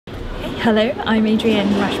Hello, I'm Adrienne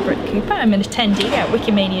Coobrook. I'm an attendee at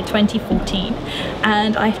Wikimania 2014,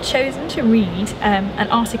 and I've chosen to read an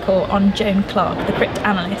article on Joan Clarke, the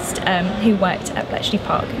cryptanalyst who worked at Bletchley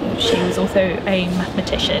Park. She was also a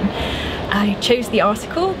mathematician. I chose the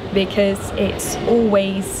article because it's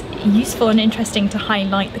always useful and interesting to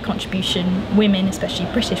highlight the contribution women, especially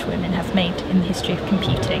British women, have made in the history of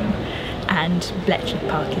computing, and Bletchley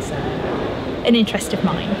Park is an interest of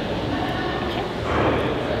mine.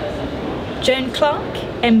 Joan Clarke,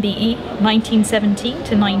 MBE, 1917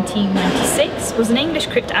 to 1996, was an English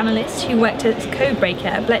cryptanalyst who worked as a codebreaker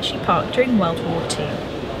at Bletchley Park during World War II.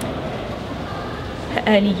 Her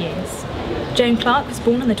early years. Joan Clarke was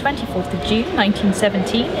born on the 24th of June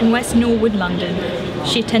 1917 in West Norwood, London.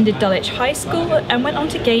 She attended Dulwich High School and went on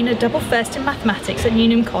to gain a double first in mathematics at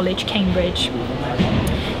Newnham College, Cambridge.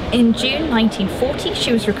 In June 1940,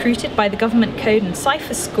 she was recruited by the Government Code and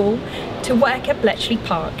Cipher School to work at Bletchley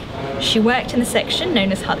Park. She worked in the section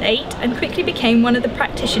known as Hut 8 and quickly became one of the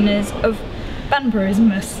practitioners of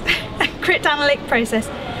Banburismus, a cryptanalytic process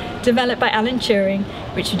developed by Alan Turing,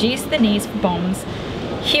 which reduced the needs for bombs.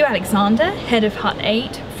 Hugh Alexander, head of Hut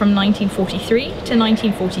 8 from 1943 to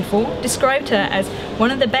 1944, described her as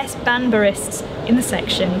one of the best Banburists in the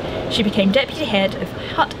section. She became deputy head of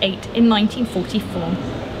Hut 8 in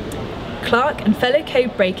 1944. Clarke and fellow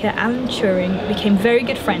codebreaker Alan Turing became very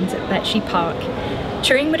good friends at Bletchley Park.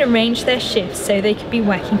 Turing would arrange their shifts so they could be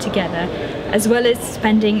working together, as well as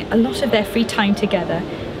spending a lot of their free time together.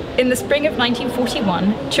 In the spring of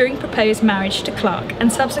 1941, Turing proposed marriage to Clarke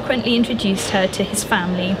and subsequently introduced her to his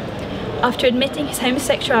family. After admitting his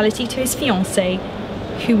homosexuality to his fiancée,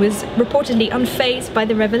 who was reportedly unfazed by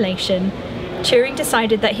the revelation, Turing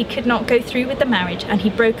decided that he could not go through with the marriage, and he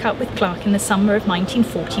broke up with Clarke in the summer of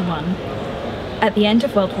 1941. At the end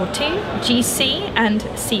of World War II, GC and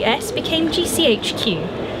CS became GCHQ.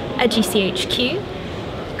 At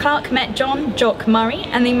GCHQ, Clarke met John "Jock" Murray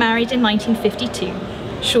and they married in 1952.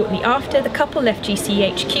 Shortly after, the couple left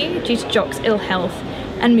GCHQ due to Jock's ill health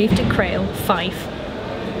and moved to Crail, Fife.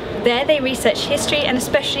 There they researched history and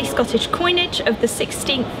especially Scottish coinage of the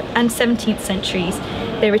 16th and 17th centuries.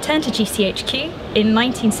 They returned to GCHQ in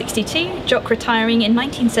 1962, Jock retiring in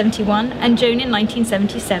 1971 and Joan in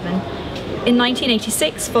 1977. In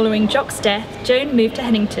 1986, following Jock's death, Joan moved to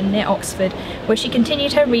Headington near Oxford, where she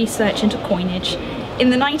continued her research into coinage. In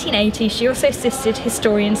the 1980s, she also assisted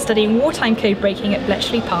historians studying wartime codebreaking at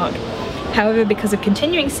Bletchley Park. However, because of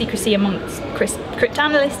continuing secrecy amongst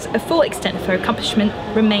cryptanalysts, a full extent of her accomplishment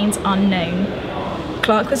remains unknown.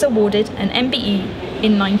 Clarke was awarded an MBE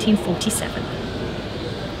in 1947.